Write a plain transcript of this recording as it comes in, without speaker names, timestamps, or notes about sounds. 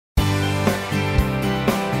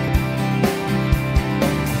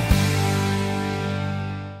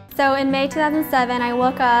So in May 2007, I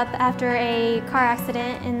woke up after a car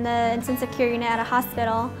accident in the intensive care unit at a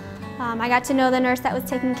hospital. I got to know the nurse that was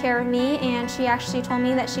taking care of me, and she actually told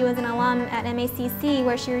me that she was an alum at MACC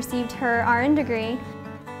where she received her RN degree.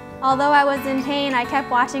 Although I was in pain, I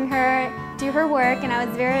kept watching her do her work, and I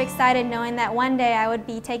was very excited knowing that one day I would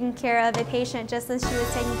be taking care of a patient just as she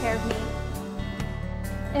was taking care of me.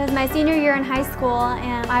 It was my senior year in high school,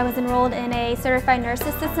 and I was enrolled in a certified nurse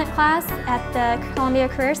assistant class at the Columbia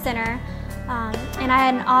Career Center. And I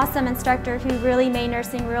had an awesome instructor who really made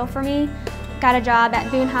nursing real for me. Got a job at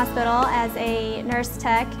Boone Hospital as a nurse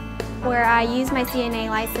tech, where I used my CNA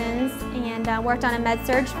license and worked on a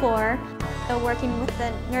med-surg floor. So working with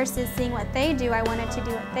the nurses, seeing what they do, I wanted to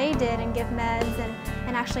do what they did and give meds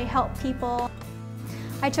and actually help people.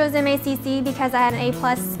 I chose MACC because I had an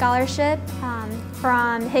A+ scholarship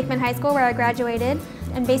from Hickman High School where I graduated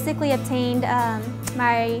and basically obtained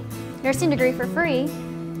my nursing degree for free.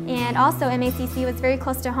 And also MACC was very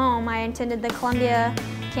close to home. I attended the Columbia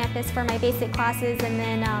campus for my basic classes and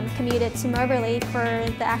then commuted to Moberly for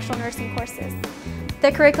the actual nursing courses.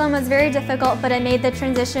 The curriculum was very difficult, but it made the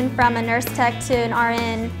transition from a nurse tech to an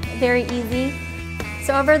RN very easy.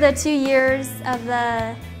 So over the 2 years of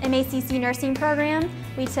the MACC nursing program,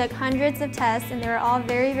 we took hundreds of tests and they were all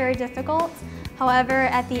very, very difficult. However,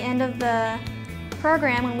 at the end of the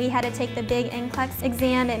program, when we had to take the big NCLEX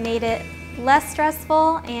exam, it made it less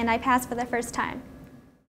stressful and I passed for the first time.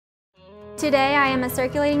 Today, I am a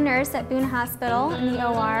circulating nurse at Boone Hospital in the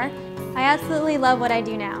OR. I absolutely love what I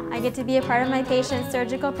do now. I get to be a part of my patient's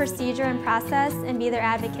surgical procedure and process and be their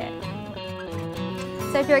advocate.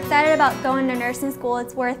 So if you're excited about going to nursing school,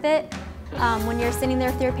 it's worth it. When you're sitting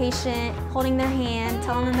there with your patient, holding their hand,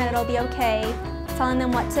 telling them that it'll be okay, telling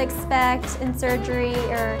them what to expect in surgery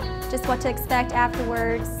or just what to expect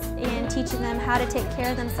afterwards, and teaching them how to take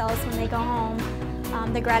care of themselves when they go home.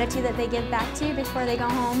 The gratitude that they give back to you before they go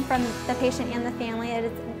home from the patient and the family, it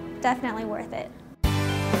is definitely worth it.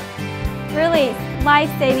 Really,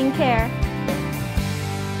 life-saving care.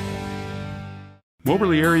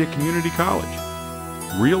 Moberly Area Community College.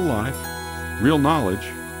 Real life, real knowledge,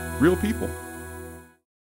 real people.